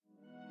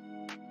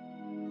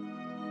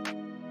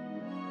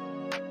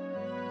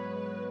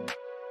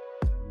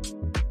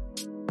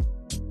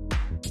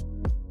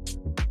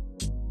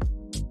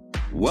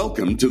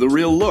Welcome to The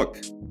Real Look.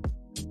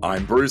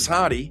 I'm Bruce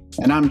Hardy.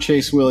 And I'm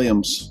Chase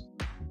Williams.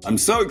 I'm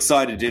so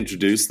excited to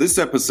introduce this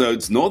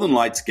episode's Northern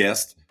Lights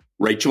guest,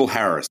 Rachel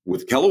Harris,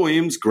 with Keller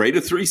Williams Greater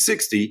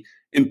 360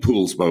 in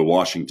Poulsbo,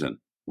 Washington.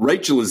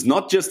 Rachel is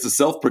not just a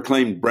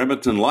self-proclaimed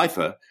Bremerton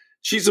lifer,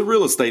 she's a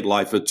real estate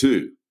lifer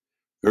too.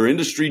 Her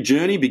industry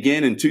journey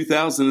began in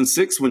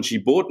 2006 when she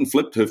bought and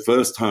flipped her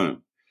first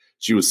home.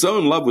 She was so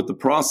in love with the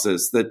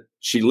process that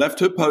she left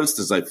her post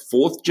as a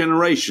fourth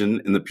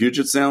generation in the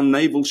Puget Sound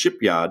Naval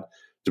Shipyard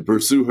to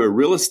pursue her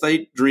real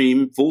estate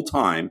dream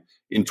full-time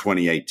in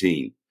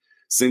 2018.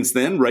 Since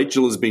then,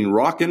 Rachel has been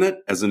rocking it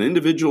as an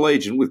individual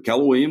agent with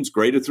Keller Williams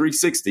Greater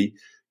 360,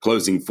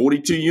 closing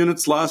 42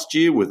 units last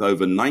year with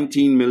over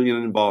 $19 million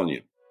in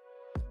volume.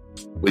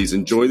 Please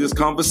enjoy this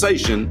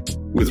conversation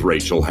with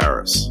Rachel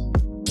Harris.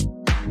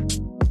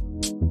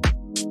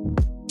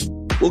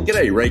 Well,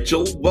 g'day,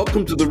 Rachel.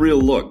 Welcome to The Real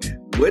Look.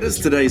 Where does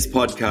today's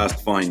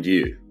podcast find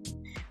you?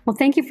 Well,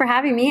 thank you for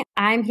having me.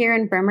 I'm here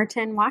in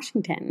Bremerton,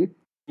 Washington.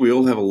 We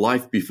all have a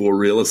life before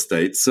real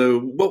estate. So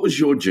what was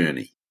your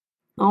journey?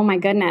 Oh, my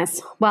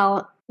goodness.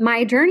 Well,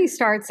 my journey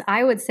starts,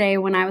 I would say,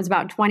 when I was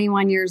about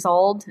 21 years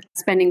old,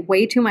 spending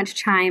way too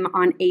much time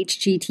on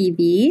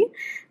HGTV,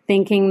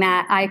 thinking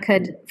that I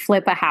could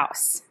flip a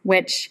house,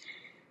 which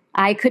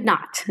I could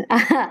not.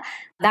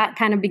 That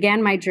kind of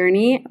began my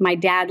journey. My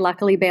dad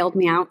luckily bailed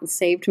me out and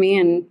saved me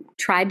and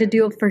tried to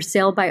do a for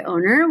sale by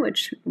owner,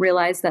 which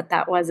realized that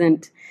that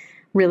wasn't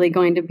really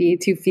going to be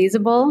too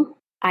feasible.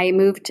 I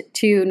moved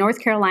to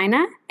North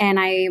Carolina and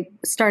I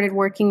started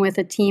working with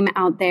a team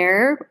out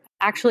there,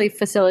 actually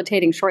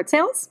facilitating short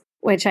sales,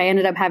 which I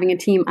ended up having a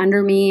team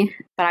under me,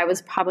 but I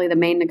was probably the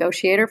main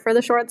negotiator for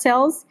the short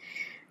sales.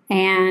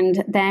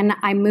 And then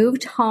I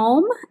moved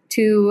home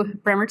to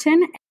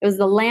Bremerton. It was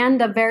the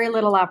land of very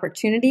little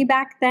opportunity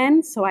back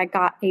then. So I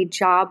got a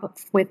job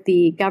with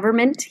the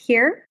government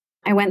here.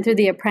 I went through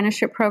the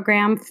apprenticeship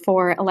program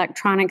for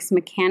electronics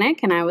mechanic,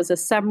 and I was a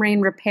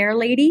submarine repair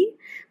lady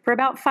for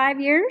about 5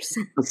 years.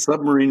 A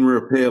submarine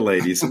repair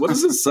lady. So what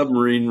is a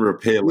submarine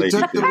repair lady?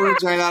 You took the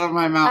words right out of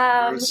my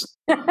mouth, Bruce.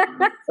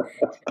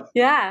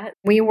 Yeah,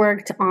 we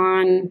worked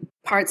on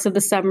parts of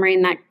the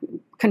submarine that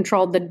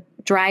controlled the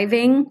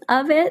driving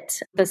of it,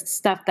 the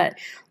stuff that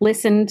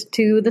listened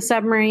to the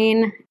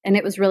submarine, and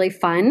it was really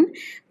fun.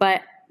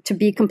 But to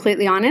be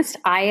completely honest,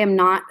 I am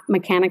not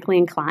mechanically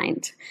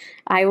inclined.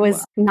 I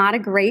was not a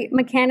great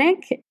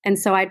mechanic, and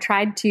so I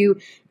tried to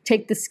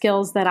take the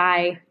skills that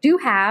I do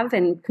have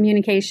in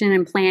communication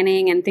and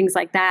planning and things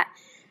like that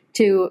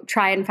to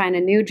try and find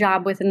a new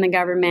job within the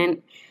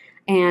government.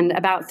 And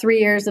about 3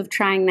 years of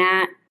trying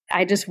that,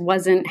 I just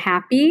wasn't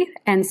happy.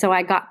 And so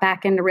I got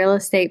back into real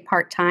estate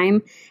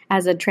part-time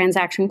as a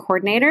transaction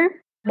coordinator.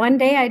 One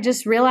day I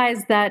just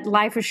realized that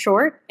life was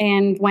short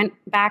and went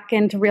back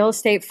into real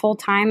estate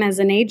full-time as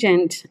an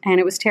agent, and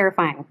it was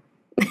terrifying.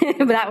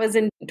 But that was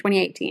in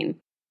 2018.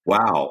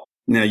 Wow.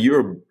 Now,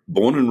 you're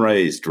born and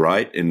raised,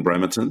 right, in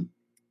Bremerton?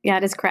 Yeah,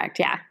 that is correct.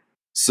 Yeah.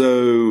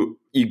 So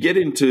you get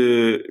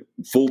into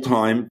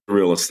full-time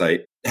real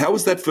estate. How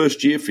was that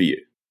first year for you?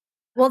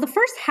 Well, the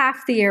first half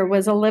of the year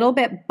was a little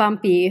bit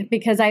bumpy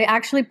because I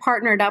actually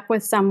partnered up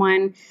with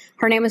someone.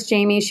 Her name was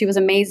Jamie. She was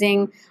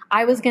amazing.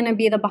 I was going to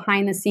be the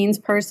behind the scenes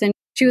person.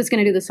 She was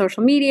going to do the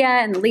social media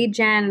and the lead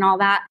gen and all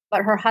that.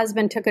 But her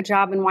husband took a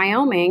job in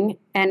Wyoming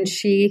and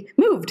she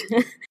moved.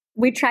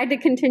 We tried to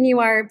continue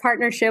our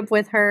partnership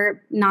with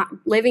her not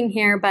living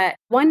here. But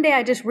one day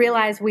I just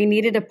realized we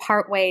needed to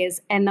part ways.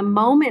 And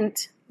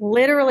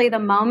literally the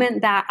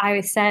moment that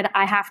I said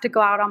I have to go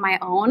out on my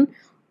own,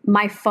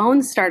 my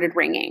phone started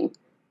ringing.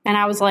 And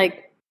I was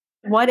like,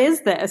 what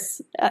is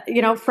this?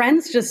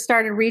 Friends just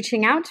started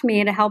reaching out to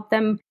me to help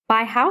them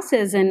buy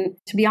houses. And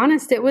to be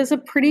honest, it was a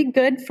pretty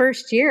good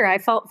first year. I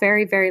felt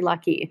very, very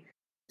lucky.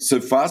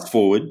 So fast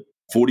forward,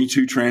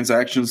 42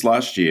 transactions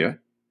last year.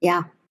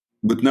 Yeah.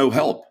 With no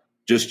help,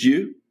 just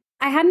you?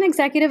 I had an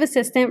executive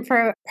assistant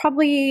for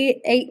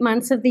probably 8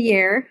 months of the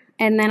year.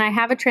 And then I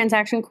have a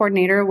transaction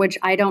coordinator, which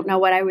I don't know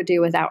what I would do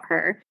without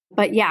her.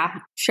 But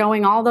yeah,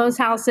 showing all those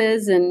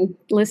houses and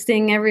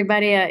listing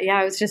everybody. It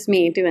was just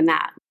me doing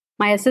that.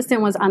 My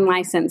assistant was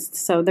unlicensed,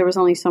 so there was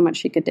only so much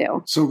she could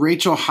do. So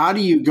Rachel, how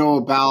do you go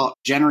about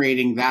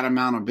generating that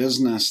amount of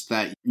business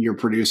that you're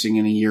producing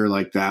in a year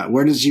like that?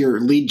 Where does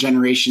your lead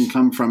generation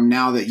come from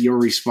now that you're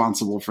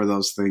responsible for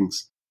those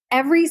things?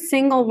 Every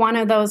single one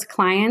of those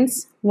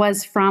clients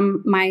was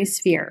from my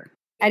sphere.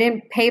 I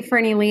didn't pay for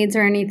any leads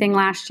or anything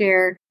last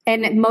year.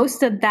 And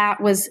most of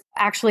that was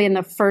actually in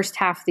the first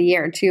half of the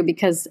year too,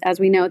 because as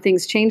we know,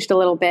 things changed a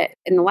little bit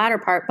in the latter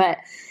part, but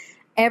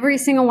every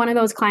single one of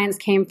those clients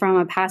came from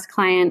a past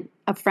client,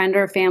 a friend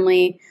or a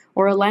family,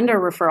 or a lender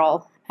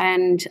referral.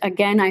 And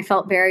again, I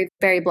felt very,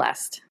 very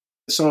blessed.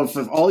 So if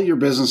all your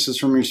business is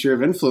from your sphere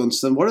of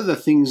influence, then what are the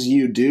things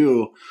you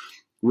do,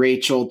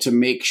 Rachel, to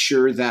make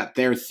sure that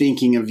they're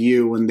thinking of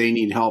you when they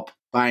need help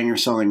buying or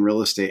selling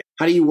real estate?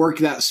 How do you work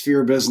that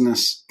sphere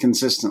business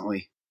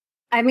consistently?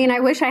 I mean, I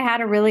wish I had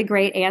a really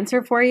great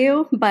answer for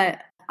you, but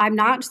I'm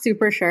not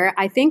super sure.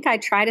 I think I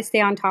try to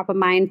stay on top of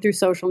mind through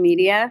social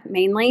media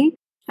mainly.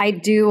 I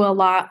do a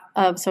lot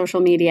of social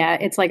media.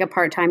 It's like a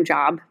part-time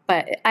job,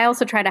 but I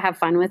also try to have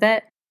fun with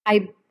it.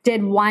 I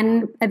did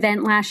one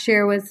event last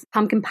year with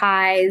pumpkin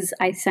pies.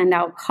 I send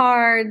out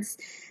cards,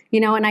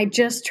 and I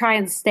just try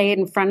and stay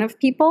in front of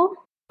people.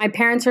 My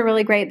parents are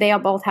really great. They all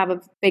both have a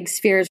big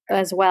sphere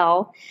as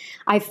well.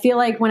 I feel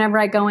like whenever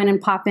I go in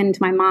and pop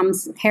into my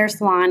mom's hair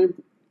salon,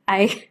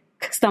 I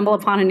stumble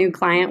upon a new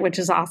client, which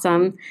is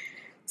awesome.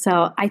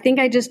 So I think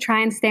I just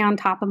try and stay on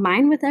top of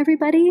mind with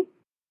everybody.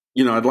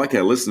 I'd like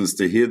our listeners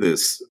to hear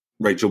this,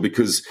 Rachel,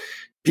 because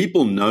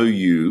people know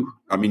you.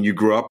 I mean, you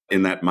grew up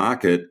in that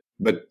market,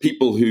 but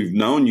people who've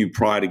known you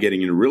prior to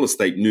getting into real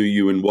estate knew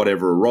you in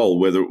whatever role,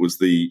 whether it was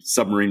the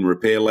submarine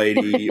repair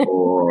lady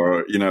or,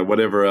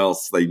 whatever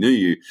else they knew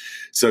you.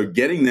 So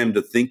getting them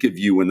to think of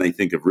you when they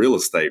think of real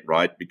estate,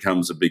 right,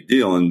 becomes a big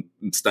deal, and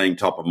staying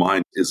top of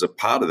mind is a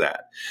part of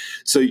that.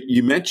 So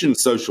you mentioned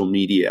social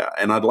media,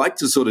 and I'd like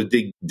to sort of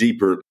dig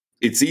deeper.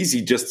 It's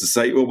easy just to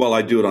say, well,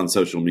 I do it on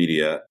social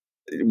media.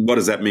 What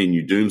does that mean?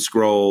 You doom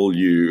scroll?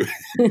 You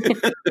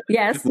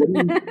Yes.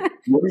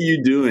 What are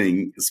you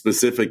doing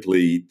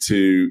specifically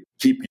to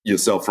keep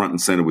yourself front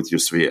and center with your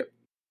sphere?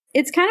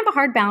 It's kind of a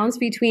hard balance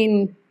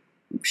between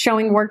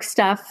showing work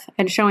stuff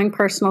and showing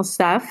personal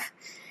stuff,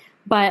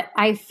 but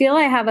I feel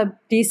I have a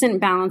decent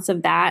balance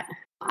of that.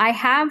 I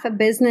have a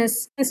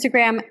business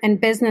Instagram and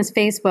business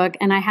Facebook,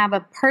 and I have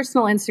a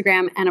personal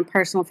Instagram and a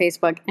personal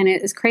Facebook, and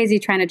it is crazy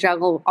trying to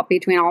juggle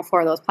between all four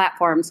of those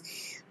platforms.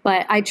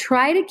 But I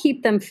try to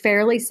keep them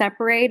fairly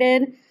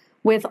separated,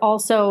 with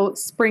also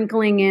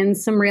sprinkling in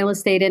some real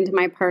estate into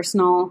my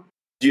personal.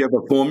 Do you have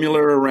a formula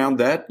around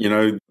that?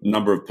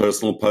 Number of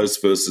personal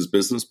posts versus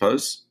business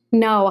posts?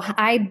 No,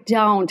 I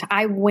don't.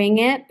 I wing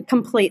it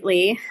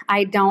completely.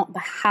 I don't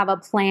have a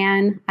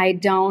plan. I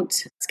don't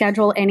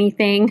schedule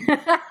anything.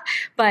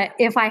 But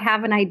if I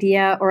have an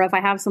idea or if I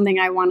have something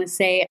I want to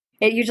say,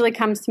 it usually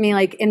comes to me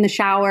like in the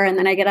shower, and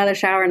then I get out of the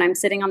shower and I'm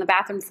sitting on the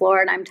bathroom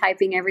floor and I'm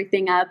typing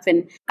everything up.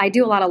 And I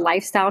do a lot of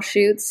lifestyle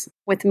shoots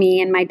with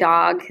me and my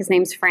dog. His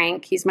name's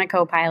Frank. He's my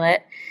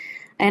co-pilot.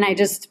 And I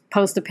just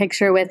post a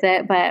picture with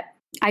it. But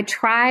I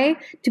try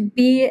to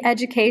be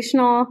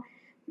educational,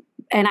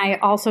 and I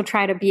also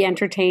try to be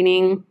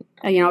entertaining,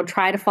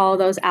 try to follow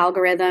those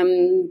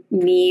algorithm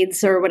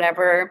needs or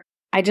whatever.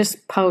 I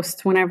just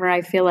post whenever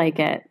I feel like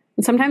it.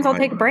 And sometimes I'll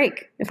take a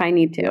break if I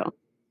need to.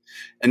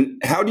 And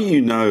how do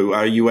you know,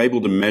 are you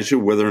able to measure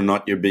whether or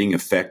not you're being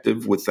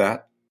effective with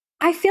that?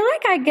 I feel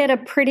like I get a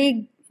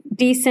pretty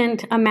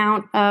decent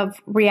amount of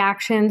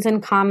reactions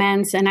and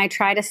comments, and I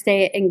try to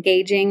stay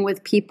engaging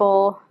with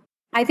people.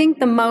 I think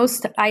the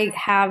most I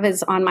have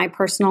is on my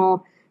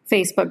personal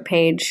Facebook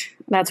page.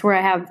 That's where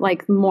I have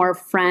like more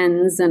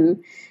friends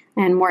and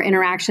more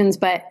interactions.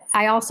 But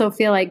I also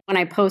feel like when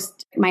I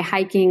post my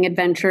hiking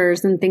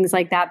adventures and things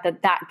like that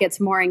gets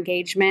more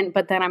engagement.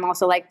 But then I'm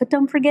also like, but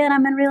don't forget,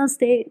 I'm in real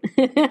estate.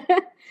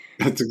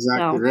 That's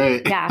exactly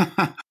right. Yeah.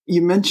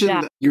 You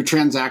mentioned your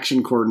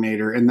transaction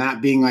coordinator and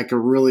that being like a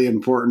really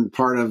important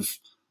part of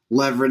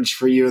leverage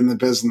for you in the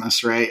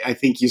business, right? I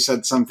think you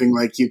said something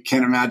like you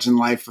can't imagine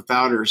life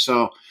without her.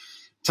 So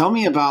tell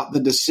me about the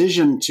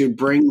decision to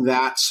bring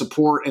that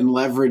support and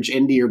leverage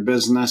into your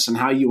business and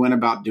how you went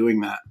about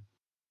doing that.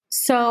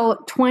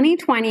 So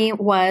 2020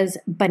 was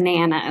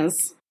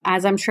bananas,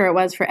 as I'm sure it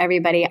was for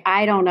everybody.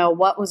 I don't know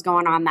what was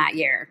going on that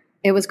year.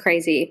 It was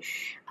crazy.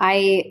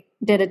 I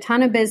did a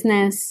ton of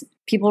business.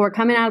 People were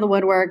coming out of the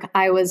woodwork.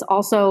 I was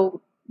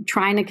also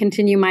trying to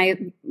continue my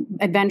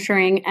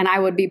adventuring, and I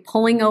would be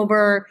pulling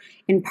over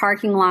in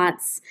parking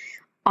lots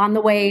on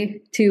the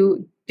way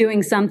to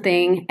doing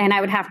something, and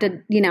I would have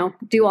to,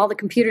 do all the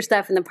computer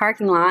stuff in the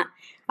parking lot.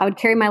 I would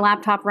carry my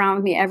laptop around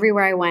with me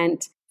everywhere I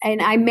went,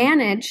 and I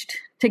managed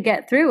to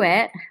get through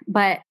it.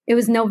 But it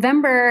was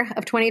November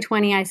of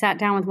 2020. I sat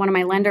down with one of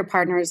my lender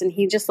partners, and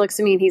he just looks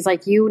at me and he's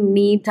like, "You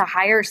need to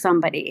hire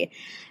somebody."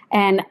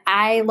 And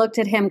I looked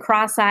at him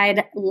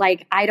cross-eyed,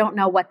 like, I don't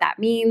know what that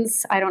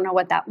means. I don't know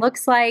what that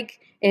looks like.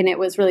 And it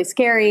was really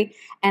scary.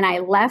 And I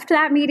left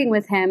that meeting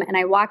with him, and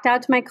I walked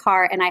out to my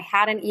car, and I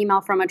had an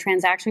email from a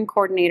transaction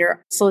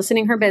coordinator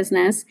soliciting her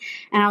business.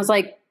 And I was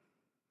like,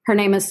 her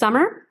name is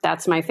Summer.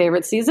 That's my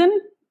favorite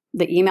season.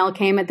 The email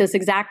came at this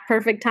exact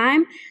perfect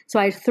time. So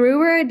I threw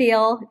her a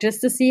deal just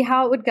to see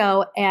how it would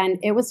go. And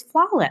it was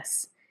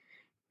flawless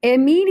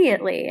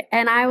immediately.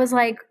 And I was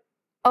like,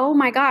 oh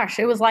my gosh,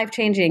 it was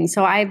life-changing.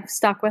 So I've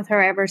stuck with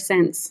her ever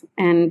since.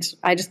 And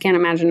I just can't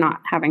imagine not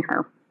having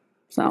her.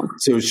 So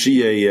is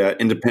she a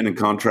independent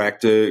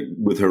contractor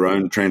with her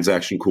own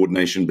transaction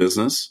coordination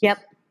business?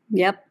 Yep.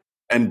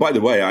 And by the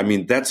way, I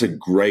mean, that's a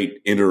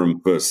great interim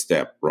first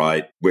step,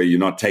 right? Where you're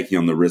not taking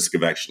on the risk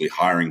of actually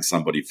hiring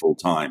somebody full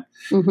time.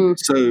 Mm-hmm.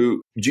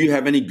 So do you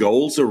have any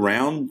goals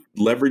around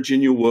leverage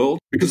in your world?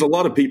 Because a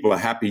lot of people are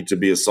happy to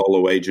be a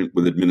solo agent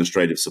with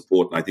administrative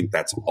support. And I think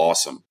that's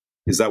awesome.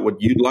 Is that what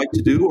you'd like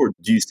to do? Or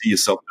do you see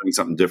yourself doing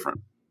something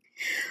different?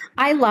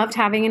 I loved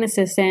having an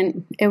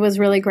assistant. It was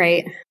really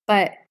great.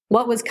 But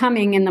what was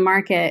coming in the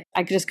market,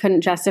 I just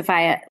couldn't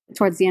justify it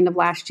towards the end of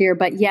last year.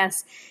 But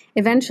yes,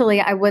 eventually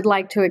I would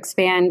like to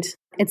expand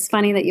It's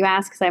funny that you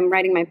ask because I'm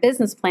writing my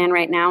business plan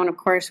right now. And of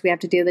course, we have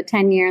to do the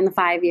 10-year and the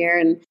 5-year.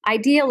 And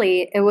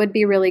ideally, it would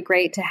be really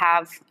great to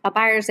have a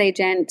buyer's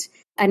agent,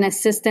 an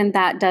assistant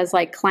that does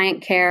like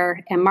client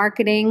care and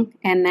marketing,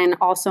 and then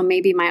also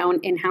maybe my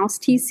own in-house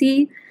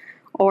TC,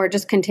 or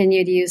just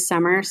continue to use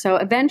Summer. So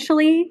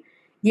eventually,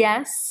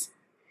 yes,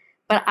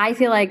 but I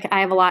feel like I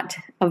have a lot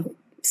of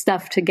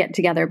stuff to get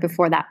together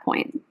before that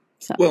point.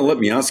 So. Well, let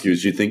me ask you,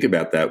 as you think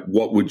about that,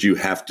 what would you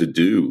have to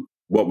do?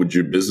 What would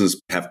your business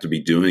have to be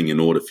doing in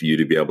order for you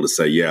to be able to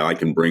say, yeah, I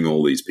can bring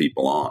all these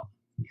people on?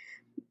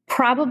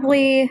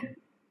 Probably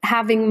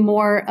having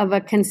more of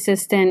a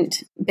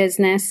consistent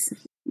business,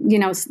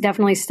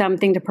 definitely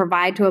something to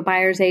provide to a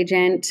buyer's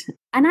agent.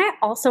 And I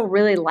also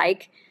really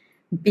like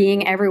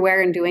being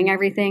everywhere and doing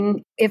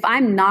everything. If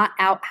I'm not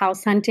out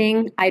house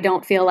hunting, I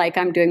don't feel like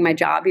I'm doing my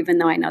job, even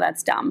though I know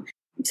that's dumb.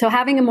 So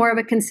having a more of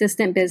a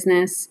consistent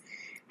business,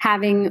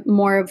 having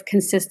more of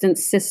consistent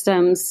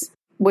systems,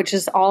 which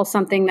is all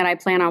something that I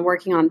plan on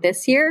working on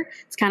this year.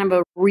 It's kind of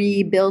a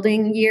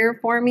rebuilding year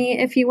for me,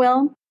 if you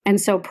will.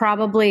 And so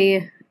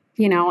probably,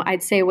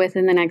 I'd say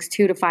within the next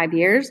 2 to 5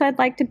 years, I'd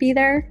like to be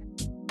there.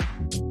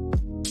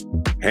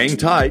 Hang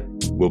tight.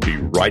 We'll be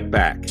right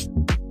back.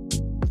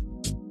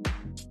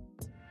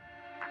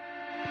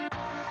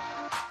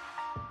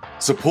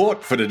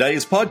 Support for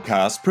today's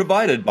podcast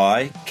provided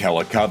by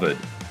Keller Covered.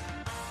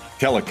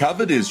 Keller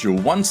Covered is your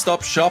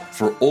one-stop shop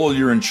for all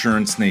your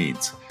insurance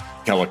needs.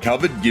 Keller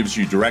Covered gives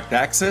you direct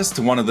access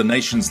to one of the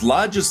nation's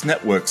largest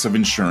networks of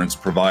insurance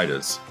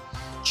providers.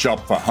 Shop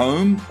for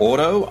home,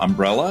 auto,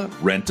 umbrella,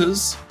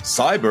 renters,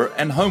 cyber,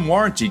 and home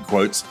warranty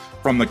quotes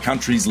from the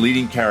country's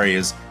leading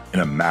carriers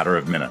in a matter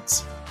of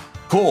minutes.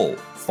 Call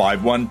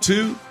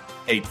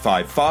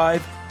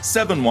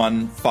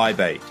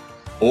 512-855-7158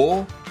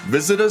 or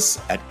visit us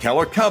at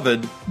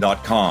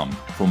kellercovered.com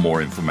for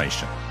more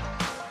information.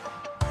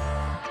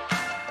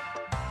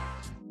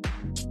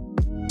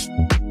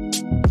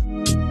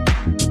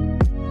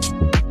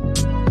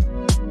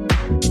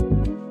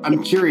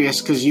 I'm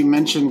curious because you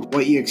mentioned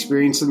what you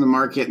experienced in the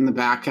market in the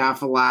back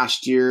half of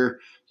last year.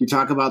 You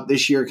talk about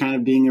this year kind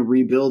of being a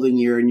rebuilding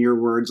year in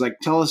your words. Like,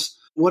 tell us,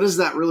 what does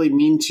that really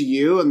mean to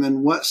you? And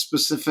then what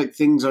specific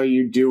things are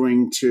you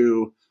doing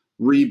to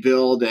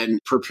rebuild and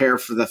prepare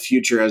for the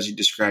future as you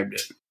described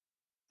it?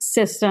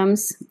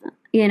 Systems,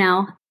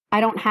 I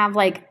don't have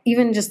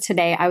even just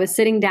today, I was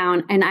sitting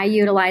down and I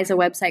utilize a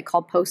website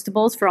called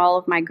Postables for all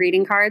of my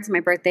greeting cards, my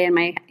birthday and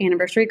my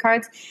anniversary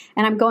cards.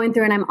 And I'm going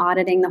through and I'm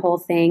auditing the whole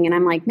thing. And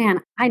I'm like, man,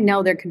 I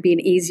know there could be an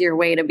easier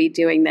way to be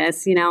doing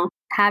this,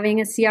 having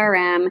a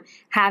CRM,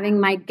 having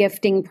my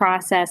gifting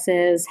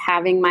processes,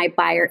 having my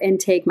buyer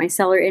intake, my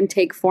seller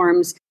intake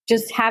forms,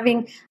 just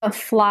having a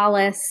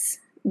flawless,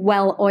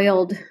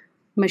 well-oiled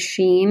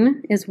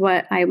machine is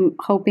what I'm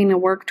hoping to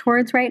work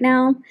towards right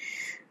now.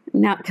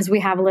 Now, because we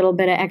have a little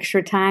bit of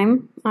extra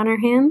time on our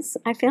hands,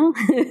 I feel.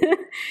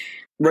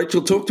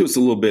 Rachel, talk to us a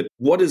little bit.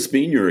 What has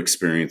been your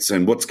experience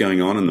and what's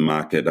going on in the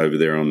market over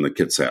there on the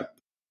Kitsap?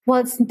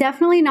 Well, it's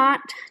definitely not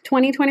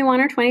 2021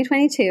 or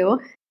 2022.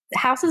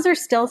 Houses are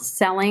still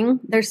selling.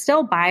 There's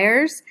still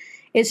buyers.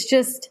 It's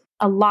just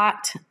a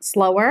lot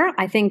slower.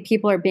 I think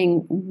people are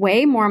being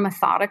way more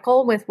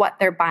methodical with what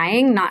they're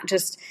buying, not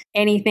just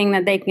anything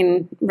that they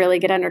can really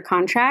get under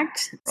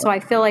contract. So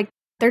I feel like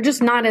they're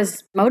just not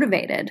as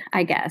motivated,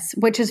 I guess,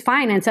 which is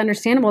fine. It's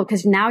understandable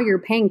because now you're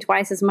paying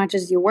twice as much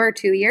as you were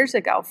 2 years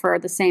ago for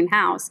the same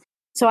house.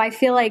 So I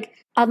feel like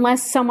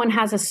unless someone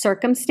has a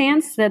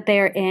circumstance that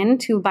they're in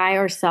to buy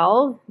or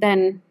sell,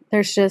 then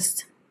there's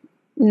just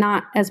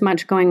not as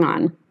much going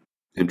on.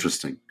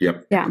 Interesting.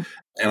 Yep. Yeah.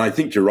 And I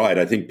think you're right.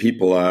 I think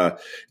people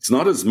it's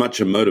not as much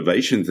a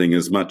motivation thing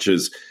as much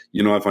as,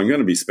 if I'm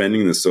going to be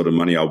spending this sort of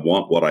money, I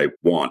want what I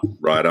want,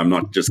 right? I'm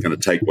not just going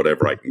to take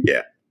whatever I can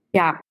get.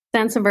 Yeah.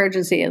 Sense of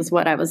urgency is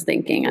what I was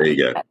thinking. There you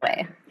go. That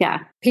way. Yeah.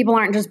 People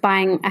aren't just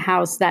buying a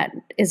house that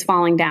is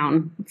falling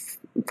down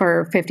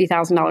for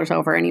 $50,000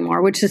 over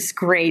anymore, which is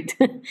great.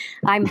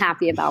 I'm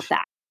happy about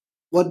that.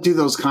 What do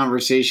those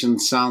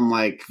conversations sound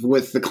like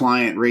with the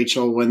client,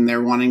 Rachel, when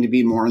they're wanting to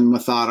be more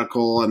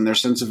methodical and their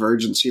sense of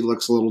urgency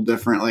looks a little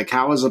different? Like,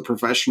 how as a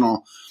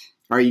professional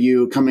are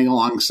you coming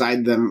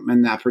alongside them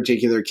in that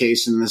particular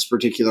case in this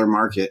particular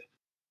market?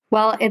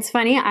 Well, it's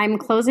funny. I'm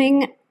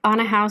closing on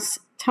a house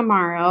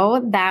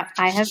tomorrow that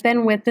I have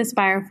been with this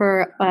buyer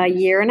for a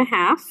year and a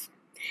half.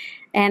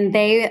 And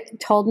they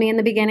told me in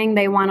the beginning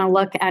they want to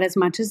look at as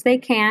much as they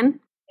can.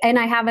 And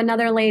I have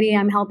another lady,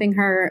 I'm helping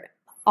her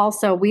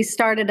also. We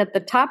started at the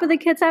top of the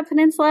Kitsap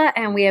Peninsula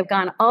and we have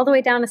gone all the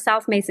way down to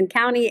South Mason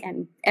County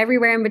and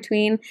everywhere in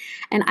between.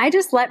 And I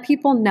just let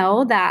people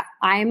know that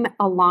I'm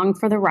along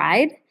for the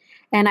ride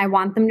and I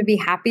want them to be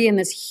happy in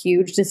this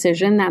huge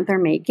decision that they're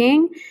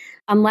making.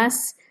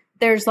 Unless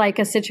there's like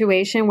a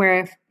situation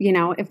where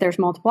if there's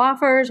multiple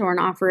offers or an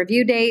offer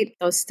review date,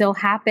 those still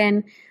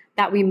happen,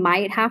 that we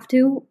might have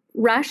to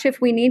rush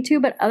if we need to.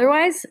 But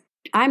otherwise,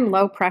 I'm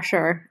low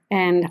pressure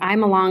and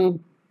I'm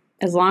along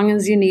as long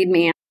as you need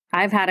me.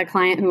 I've had a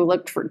client who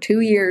looked for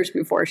 2 years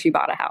before she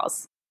bought a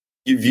house.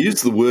 You've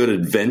used the word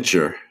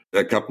adventure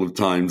a couple of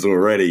times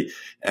already.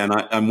 And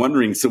I'm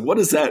wondering, so what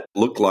does that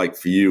look like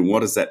for you?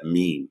 What does that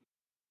mean?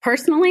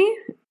 Personally,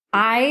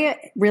 I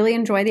really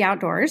enjoy the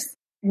outdoors.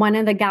 One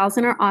of the gals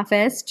in our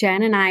office,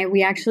 Jen and I,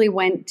 we actually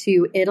went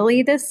to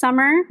Italy this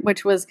summer,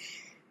 which was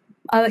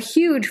a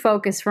huge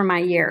focus for my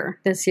year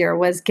this year,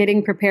 was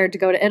getting prepared to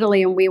go to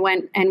Italy. And we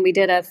went and we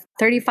did a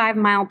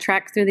 35-mile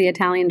trek through the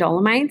Italian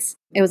Dolomites.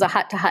 It was a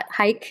hut-to-hut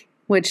hike,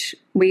 which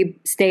we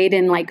stayed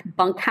in like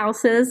bunk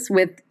houses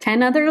with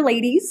 10 other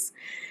ladies.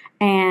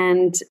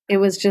 And it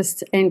was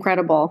just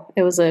incredible.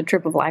 It was a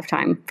trip of a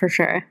lifetime for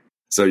sure.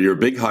 So you're a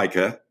big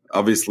hiker,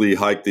 obviously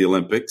hiked the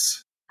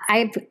Olympics.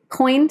 I've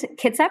coined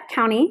Kitsap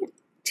County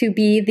to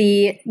be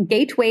the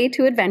gateway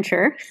to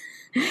adventure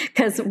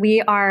because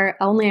we are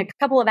only a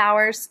couple of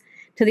hours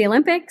to the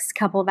Olympics, a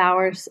couple of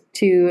hours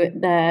to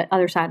the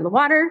other side of the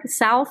water,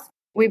 south.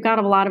 We've got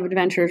a lot of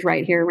adventures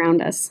right here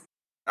around us.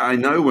 I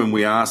know when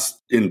we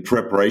asked in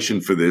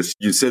preparation for this,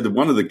 you said that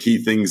one of the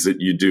key things that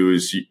you do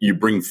is you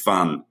bring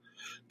fun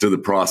to the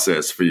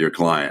process for your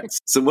clients.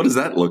 So what does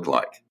that look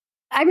like?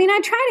 I mean, I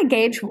try to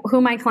gauge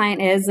who my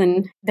client is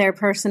and their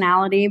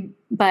personality,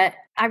 but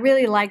I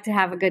really like to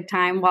have a good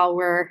time while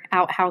we're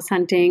out house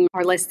hunting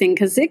or listing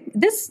because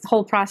this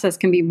whole process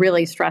can be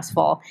really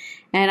stressful.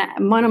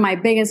 And one of my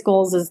biggest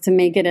goals is to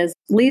make it as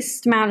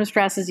least amount of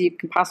stress as you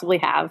can possibly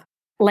have.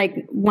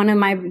 Like one of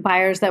my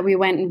buyers that we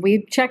went and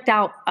we checked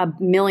out 1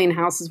 million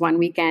houses one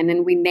weekend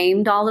and we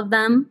named all of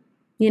them,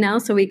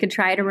 so we could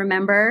try to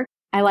remember.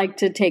 I like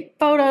to take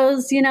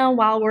photos,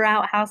 while we're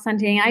out house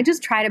hunting. I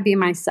just try to be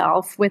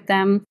myself with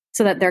them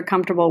so that they're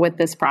comfortable with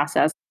this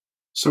process.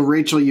 So,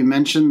 Rachel, you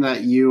mentioned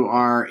that you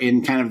are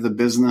in kind of the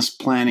business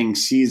planning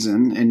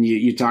season, and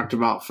you talked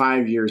about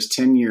 5 years,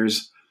 10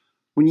 years.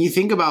 When you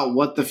think about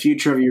what the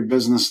future of your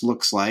business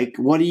looks like,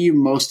 what are you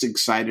most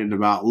excited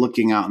about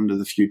looking out into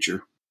the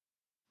future?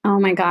 Oh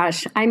my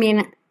gosh. I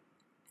mean,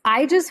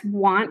 I just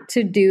want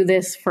to do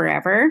this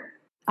forever.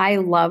 I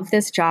love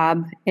this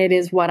job. It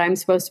is what I'm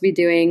supposed to be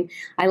doing.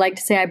 I like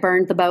to say I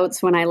burned the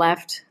boats when I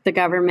left the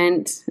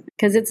government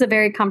because it's a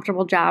very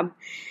comfortable job.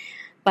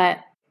 But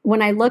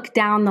when I look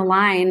down the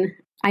line,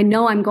 I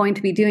know I'm going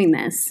to be doing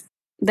this.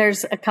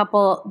 There's a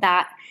couple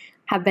that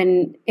have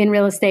been in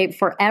real estate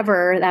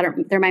forever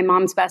they're my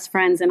mom's best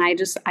friends. And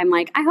I'm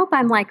like, I hope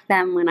I'm like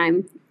them when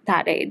I'm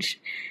that age.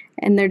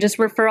 And they're just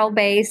referral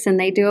based and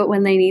they do it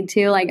when they need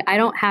to. Like, I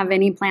don't have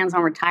any plans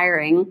on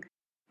retiring.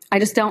 I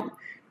just don't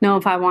know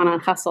if I want to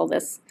hustle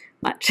this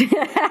much.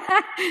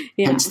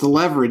 Hence the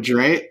leverage,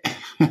 right?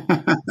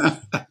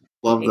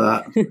 Love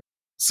that.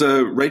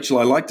 So, Rachel,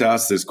 I like to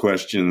ask this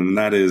question, and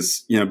that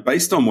is,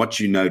 based on what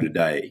you know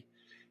today,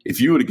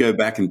 if you were to go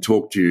back and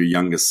talk to your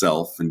younger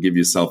self and give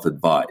yourself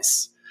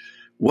advice,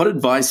 what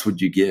advice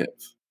would you give?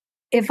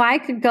 If I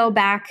could go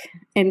back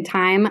in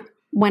time,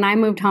 when I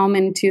moved home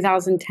in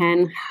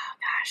 2010,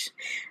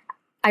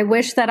 I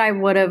wish that I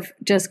would have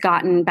just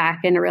gotten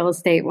back into real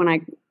estate when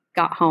I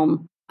got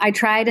home. I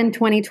tried in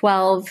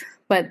 2012,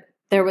 but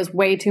there was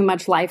way too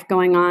much life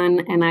going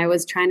on and I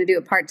was trying to do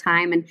it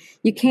part-time and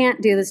you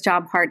can't do this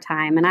job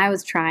part-time. And I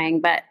was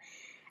trying, but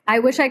I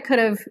wish I could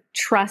have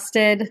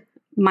trusted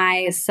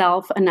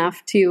myself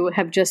enough to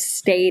have just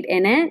stayed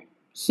in it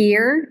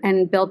here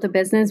and built a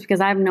business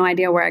because I have no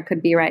idea where I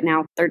could be right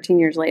now, 13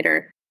 years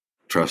later.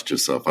 Trust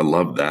yourself. I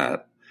love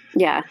that.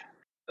 Yeah.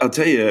 I'll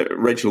tell you,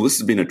 Rachel, this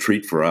has been a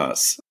treat for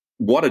us.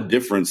 What a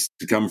difference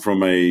to come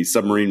from a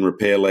submarine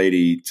repair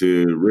lady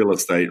to real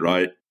estate,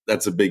 right?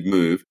 That's a big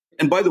move.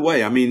 And by the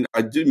way,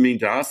 I do mean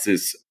to ask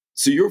this.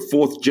 So you're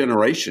fourth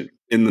generation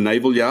in the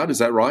Naval Yard, is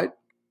that right?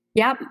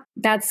 Yep.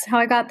 That's how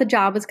I got the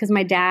job, was because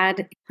my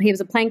dad, he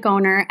was a plank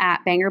owner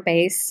at Bangor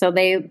Base. So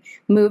they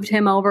moved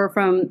him over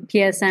from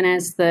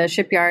PSNS, the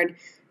shipyard,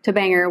 to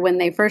Bangor when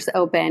they first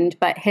opened.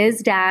 But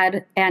his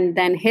dad and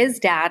then his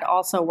dad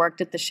also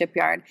worked at the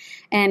shipyard.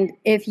 And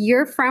if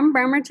you're from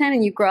Bremerton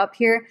and you grow up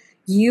here,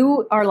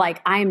 you are like,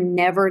 I'm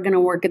never going to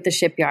work at the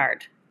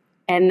shipyard.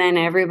 And then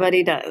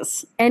everybody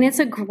does. And it's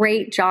a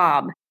great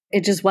job.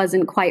 It just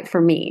wasn't quite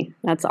for me.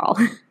 That's all.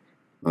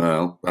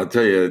 Well, I'll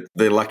tell you,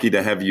 they're lucky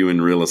to have you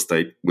in real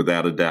estate,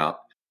 without a doubt.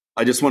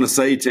 I just want to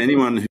say to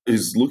anyone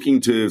who's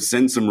looking to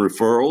send some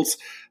referrals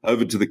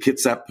over to the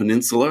Kitsap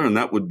Peninsula, and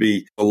that would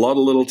be a lot of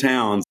little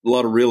towns, a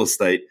lot of real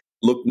estate,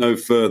 look no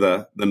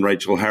further than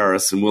Rachel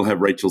Harris, and we'll have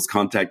Rachel's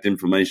contact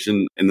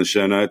information in the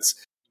show notes.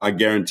 I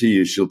guarantee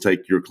you she'll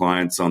take your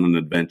clients on an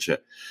adventure.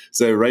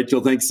 So, Rachel,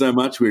 thanks so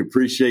much. We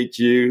appreciate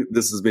you.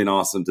 This has been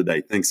awesome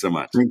today. Thanks so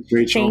much. Thanks,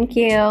 Rachel. Thank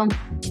you.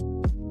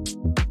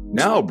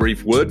 Now a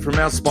brief word from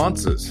our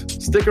sponsors.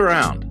 Stick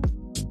around.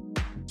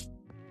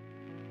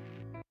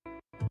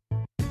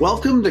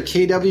 Welcome to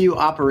KW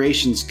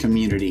Operations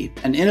Community,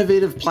 an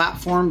innovative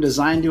platform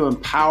designed to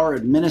empower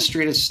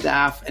administrative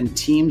staff and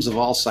teams of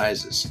all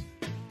sizes.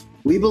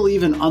 We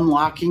believe in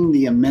unlocking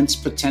the immense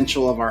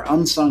potential of our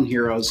unsung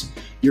heroes,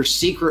 your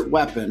secret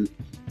weapon,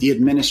 the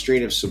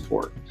administrative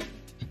support.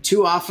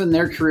 Too often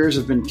their careers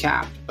have been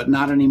capped, but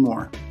not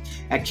anymore.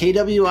 At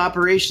KW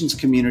Operations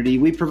Community,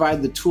 we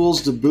provide the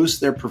tools to boost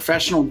their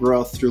professional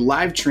growth through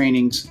live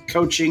trainings,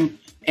 coaching,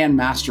 and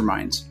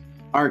masterminds.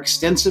 Our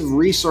extensive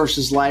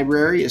resources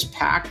library is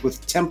packed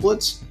with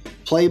templates,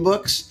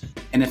 playbooks,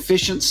 and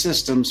efficient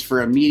systems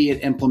for immediate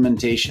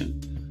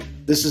implementation.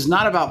 This is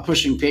not about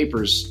pushing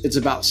papers, it's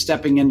about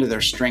stepping into their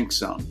strength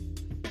zone.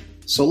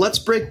 So let's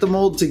break the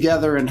mold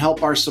together and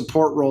help our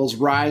support roles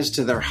rise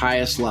to their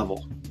highest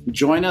level.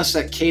 Join us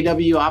at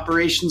KW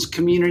Operations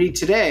Community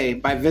today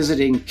by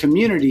visiting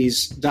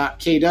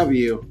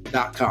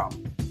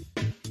communities.kw.com.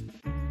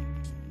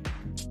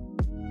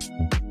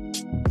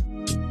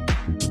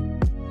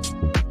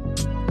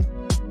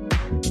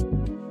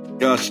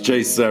 Gosh,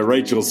 Chase,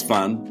 Rachel's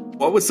fun.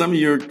 What were some of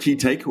your key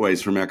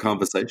takeaways from our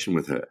conversation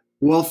with her?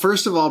 Well,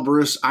 first of all,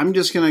 Bruce, I'm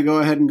just going to go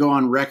ahead and go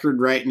on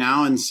record right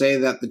now and say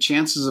that the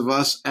chances of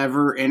us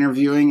ever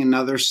interviewing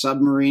another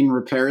submarine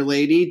repair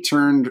lady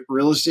turned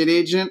real estate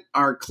agent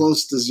are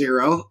close to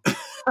zero.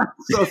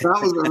 So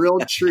that was a real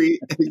treat.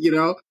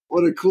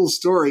 What a cool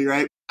story,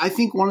 right? I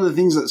think one of the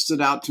things that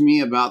stood out to me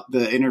about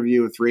the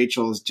interview with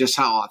Rachel is just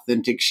how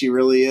authentic she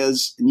really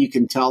is. And you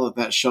can tell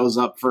that shows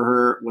up for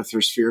her with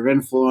her sphere of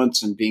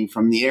influence and being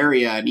from the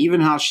area, and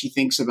even how she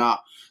thinks about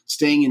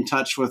staying in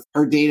touch with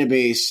her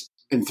database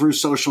and through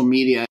social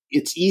media.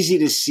 It's easy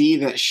to see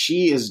that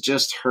she is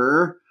just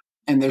her.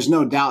 And there's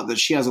no doubt that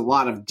she has a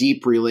lot of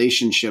deep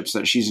relationships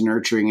that she's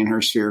nurturing in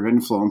her sphere of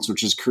influence,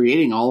 which is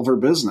creating all of her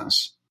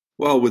business.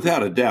 Well,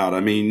 without a doubt.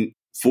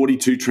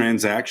 42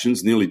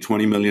 transactions, nearly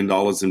 $20 million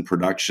in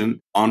production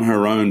on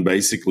her own,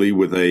 basically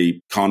with a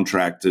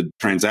contracted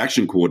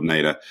transaction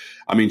coordinator.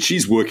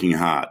 She's working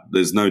hard.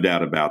 There's no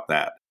doubt about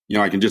that.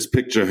 I can just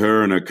picture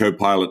her and her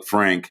co-pilot,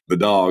 Frank, the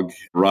dog,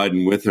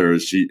 riding with her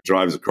as she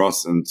drives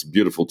across, and it's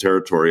beautiful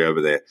territory over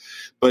there.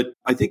 But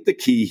I think the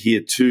key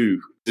here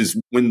too is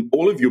when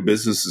all of your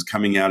business is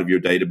coming out of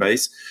your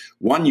database,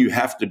 one, you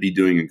have to be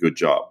doing a good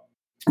job.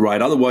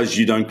 Right. Otherwise,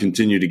 you don't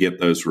continue to get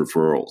those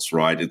referrals.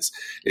 Right.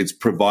 It's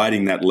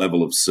providing that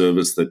level of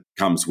service that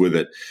comes with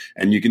it.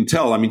 And you can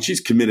tell, she's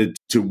committed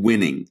to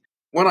winning.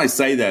 When I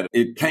say that,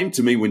 it came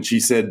to me when she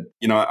said,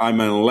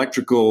 I'm an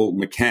electrical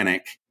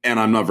mechanic and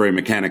I'm not very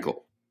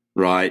mechanical.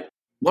 Right.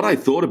 What I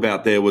thought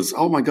about there was,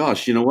 oh, my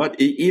gosh, you know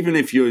what? Even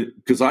if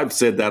because I've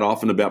said that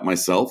often about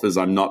myself, is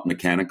I'm not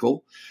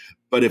mechanical.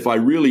 But if I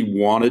really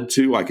wanted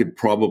to, I could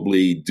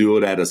probably do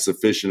it at a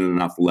sufficient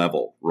enough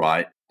level.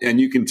 Right. And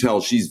you can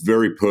tell she's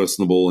very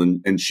personable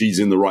and she's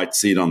in the right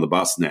seat on the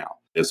bus now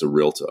as a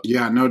realtor.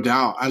 Yeah, no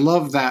doubt. I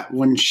love that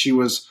when she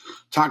was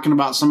talking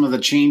about some of the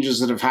changes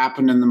that have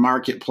happened in the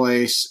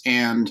marketplace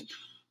and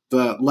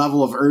the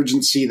level of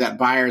urgency that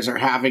buyers are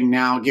having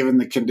now, given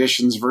the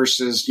conditions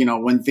versus,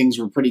 when things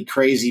were pretty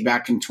crazy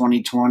back in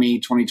 2020,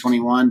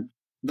 2021.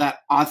 That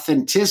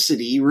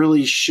authenticity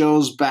really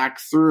shows back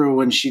through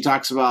when she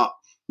talks about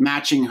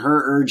matching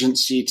her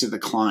urgency to the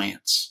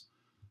clients.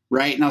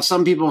 Right. Now,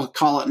 some people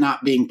call it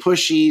not being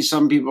pushy.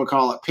 Some people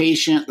call it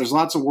patient. There's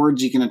lots of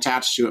words you can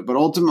attach to it. But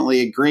ultimately,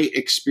 a great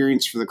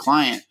experience for the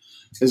client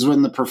is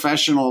when the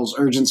professional's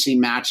urgency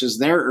matches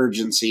their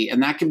urgency.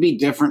 And that can be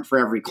different for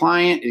every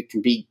client. It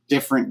can be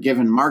different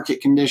given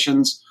market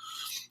conditions.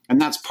 And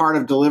that's part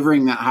of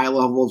delivering that high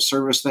level of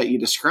service that you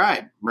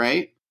described,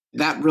 right?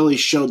 That really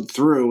showed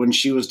through when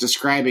she was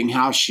describing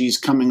how she's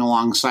coming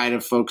alongside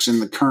of folks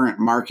in the current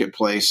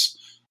marketplace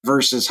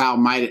versus how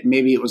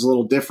maybe it was a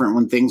little different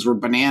when things were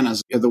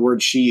bananas, the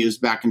word she used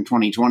back in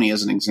 2020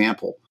 as an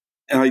example.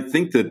 And I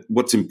think that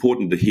what's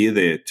important to hear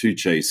there too,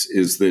 Chase,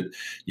 is that,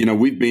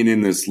 we've been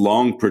in this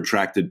long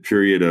protracted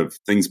period of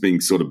things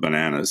being sort of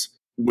bananas,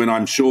 when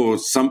I'm sure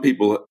some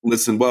people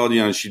listen, well,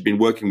 she'd been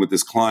working with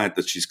this client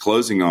that she's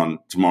closing on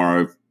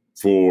tomorrow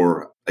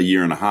for a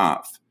year and a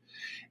half.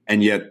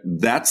 And yet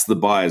that's the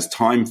buyer's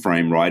time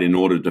frame, right, in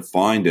order to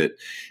find it.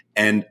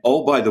 And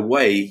oh, by the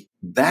way,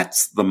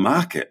 that's the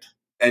market.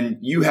 And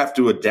you have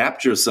to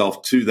adapt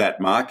yourself to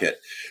that market.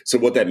 So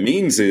what that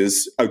means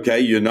is, okay,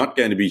 you're not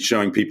going to be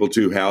showing people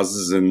two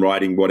houses and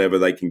writing whatever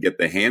they can get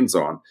their hands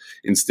on.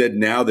 Instead,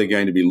 now they're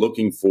going to be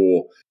looking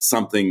for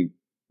something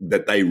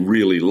that they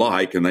really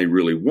like and they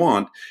really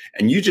want.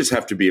 And you just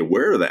have to be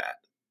aware of that,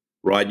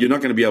 right? You're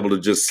not going to be able to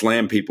just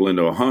slam people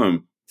into a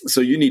home.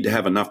 So you need to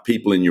have enough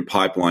people in your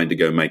pipeline to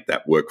go make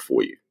that work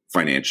for you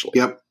financially.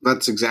 Yep,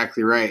 that's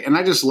exactly right. And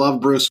I just love,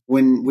 Bruce,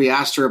 when we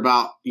asked her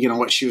about,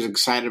 what she was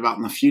excited about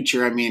in the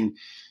future.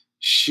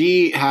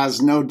 She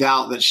has no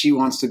doubt that she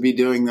wants to be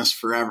doing this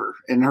forever.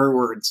 In her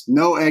words,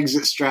 no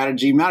exit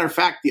strategy. Matter of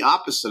fact, the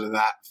opposite of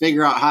that,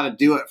 figure out how to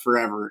do it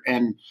forever.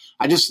 And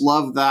I just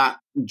love that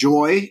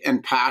joy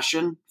and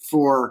passion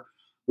for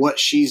what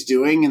she's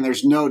doing. And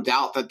there's no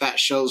doubt that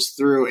shows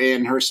through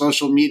in her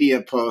social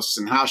media posts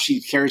and how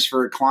she cares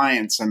for her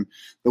clients and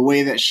the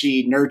way that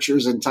she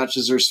nurtures and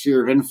touches her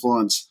sphere of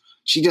influence.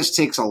 She just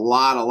takes a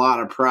lot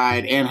of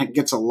pride and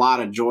gets a lot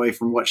of joy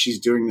from what she's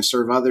doing to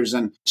serve others.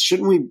 And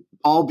shouldn't we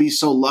all be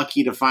so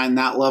lucky to find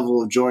that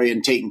level of joy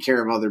in taking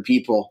care of other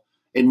people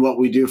in what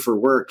we do for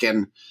work?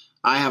 And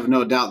I have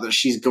no doubt that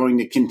she's going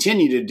to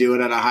continue to do it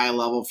at a high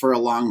level for a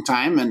long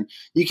time. And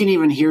you can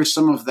even hear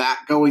some of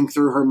that going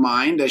through her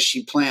mind as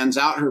she plans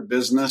out her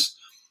business.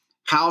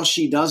 How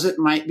she does it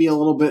might be a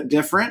little bit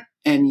different.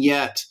 And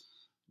yet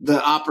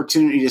the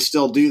opportunity to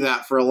still do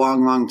that for a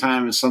long, long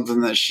time is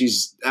something that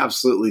she's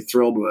absolutely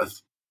thrilled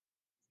with.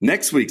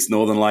 Next week's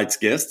Northern Lights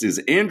guest is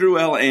Andrew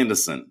L.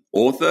 Anderson,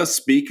 author,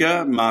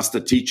 speaker,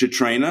 master teacher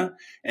trainer,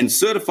 and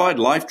certified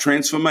life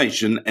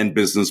transformation and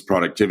business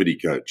productivity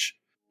coach.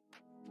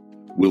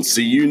 We'll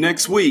see you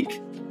next week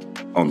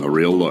on The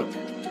Real Look.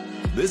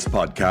 This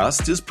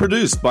podcast is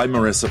produced by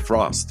Marissa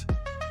Frost.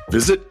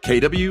 Visit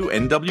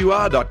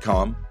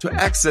KWNWR.com to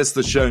access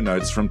the show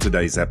notes from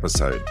today's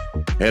episode.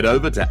 Head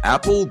over to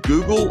Apple,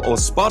 Google, or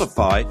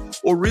Spotify,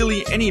 or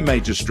really any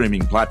major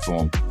streaming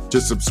platform to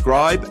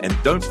subscribe, and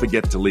don't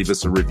forget to leave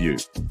us a review.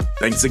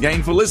 Thanks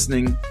again for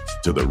listening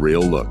to The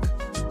Real Look.